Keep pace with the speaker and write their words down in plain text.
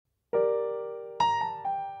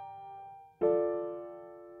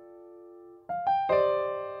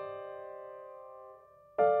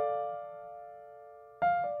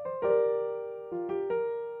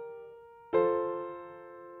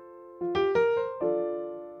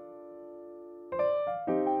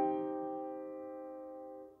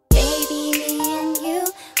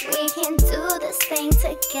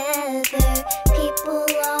thing together. People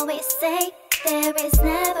always say there is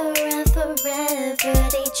never a forever.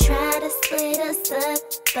 They try to split us up,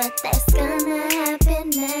 but that's gonna happen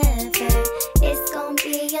never. It's gonna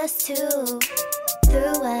be us two,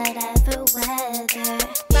 through whatever weather.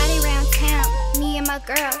 Riding around town, me and my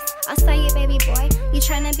girls. I'll tell you, baby boy, you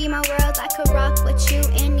tryna be my world. I could rock with you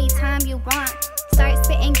anytime you want. Start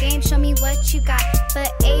spitting game, show me what you got.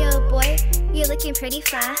 But ayo boy, you're looking pretty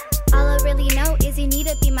fly. All I really know is you need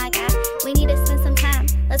to be my guy. We need to spend some time,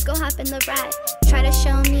 let's go hop in the ride. Try to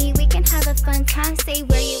show me we can have a fun time. Say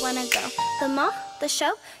where you wanna go, the mall, the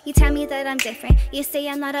show. You tell me that I'm different, you say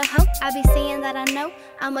I'm not a hoe. I'll be saying that I know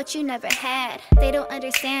I'm what you never had. They don't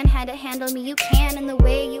understand how to handle me, you can. And the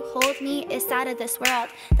way you hold me is out of this world.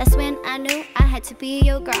 That's when I knew I had to be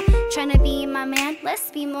your girl. Tryna be my man, let's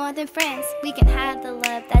be more than friends. We can have the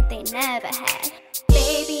love that they never had.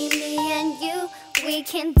 Baby, me and you, we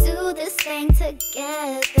can do this thing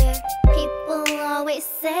together. People always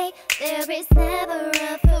say there is never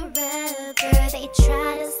a forever. They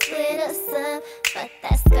try to split us up, but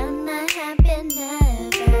that's gonna happen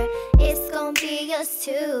never. It's gonna be us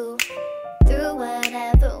two, through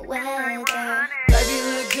whatever weather. Baby,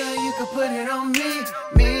 look good, you can put it on me.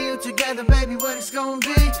 Me and you together, baby, what it's gonna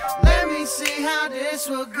be. Let me see how this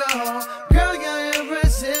will go. Girl, you're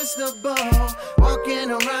irresistible.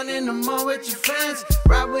 Walking around in the mall with your friends.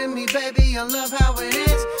 Ride with me, baby, you'll love how it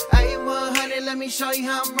is. aOneHunnit, let me show you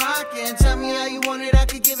how I'm rocking. Tell me how you want it, I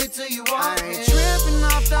could give it to you walking. I ain't tripping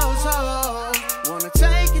off those hoes. Wanna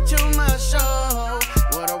take you to my show.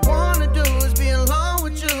 What I wanna do is be alone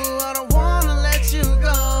with you. I don't wanna let you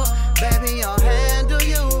go. Baby, I'll handle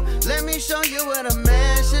you. Let me show you what a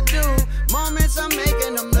man should do. Moments I'm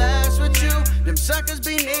making them last with you. Them suckers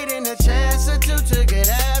be needing a chance or two to get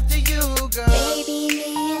after you, girl. Baby,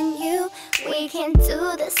 me and you, we can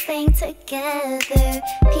do this thing together.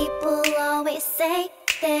 People always say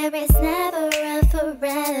there is never a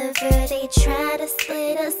forever. They try to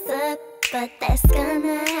split us up, but that's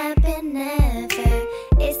gonna happen never.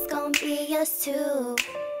 It's gonna be us two,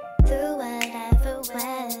 through